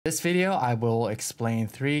This video, I will explain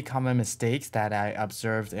 3 common mistakes that I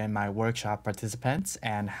observed in my workshop participants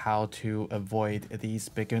and how to avoid these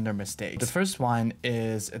beginner mistakes. The first one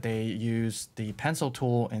is they use the pencil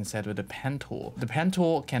tool instead of the pen tool. The pen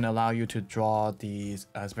tool can allow you to draw these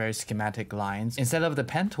very schematic lines. Instead of the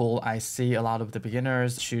pen tool, I see a lot of the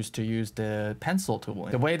beginners choose to use the pencil tool.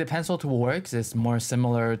 The way the pencil tool works is more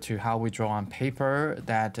similar to how we draw on paper,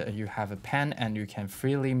 that you have a pen and you can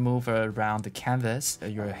freely move around the canvas.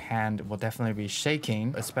 Your hand will definitely be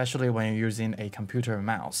shaking, especially when you're using a computer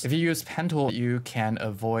mouse. If you use pen tool, you can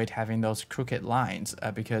avoid having those crooked lines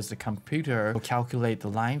because the computer will calculate the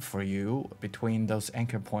line for you between those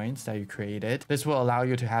anchor points that you created. This will allow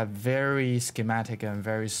you to have very schematic and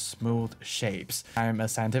very smooth shapes. I'm a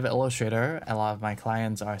scientific illustrator. A lot of my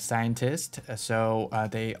clients are scientists, so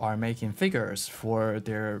they are making figures for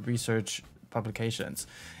their research publications,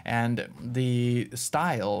 and the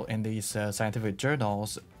style in these scientific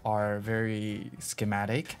journals are very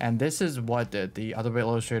schematic, and this is what the Adobe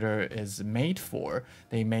Illustrator is made for.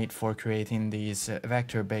 They made for creating these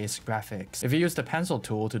vector-based graphics. If you use the pencil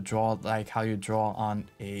tool to draw like how you draw on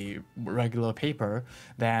a regular paper,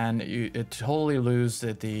 then it totally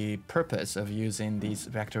loses the purpose of using these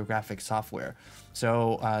vector graphic software.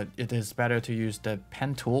 So it is better to use the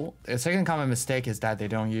pen tool. The second common mistake is that they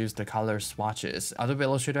don't use the color swatches. Adobe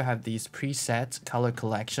Illustrator have these preset color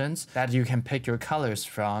collections that you can pick your colors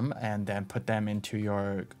from and then put them into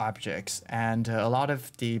your objects. And a lot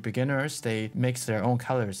of the beginners, they mix their own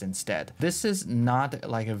colors instead. This is not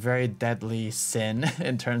like a very deadly sin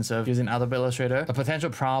in terms of using Adobe Illustrator. A potential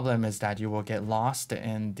problem is that you will get lost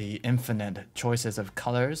in the infinite choices of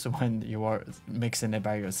colors when you are mixing it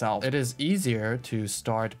by yourself. It is easier to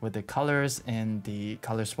start with the colors in the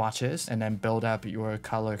color swatches and then build up your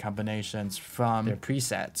color combinations from their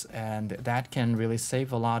presets, and that can really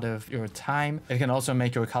save a lot of your time. It can also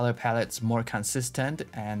make your color palettes more consistent,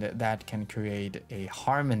 and that can create a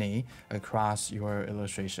harmony across your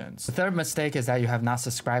illustrations. The third mistake is that you have not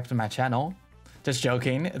subscribed to my channel. Just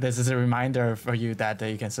joking. This is a reminder for you that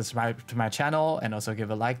you can subscribe to my channel and also give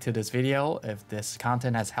a like to this video if this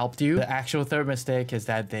content has helped you. The actual third mistake is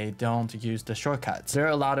that they don't use the shortcuts. There are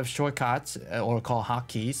a lot of shortcuts, or called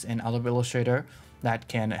hotkeys, in Adobe Illustrator that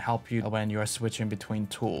can help you when you're switching between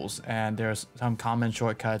tools. And there's some common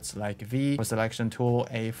shortcuts like V for selection tool,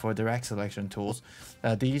 A for direct selection tools.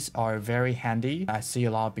 These are very handy. I see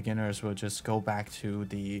a lot of beginners will just go back to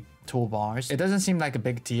the toolbars. It doesn't seem like a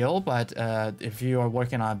big deal, but if you are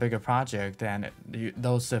working on a bigger project, then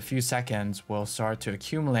those few seconds will start to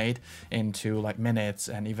accumulate into like minutes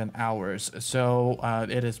and even hours. So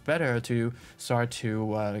it is better to start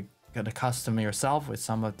to custom yourself with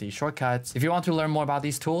some of the shortcuts. If you want to learn more about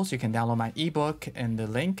these tools, you can download my ebook in the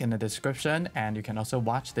link in the description, and you can also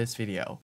watch this video.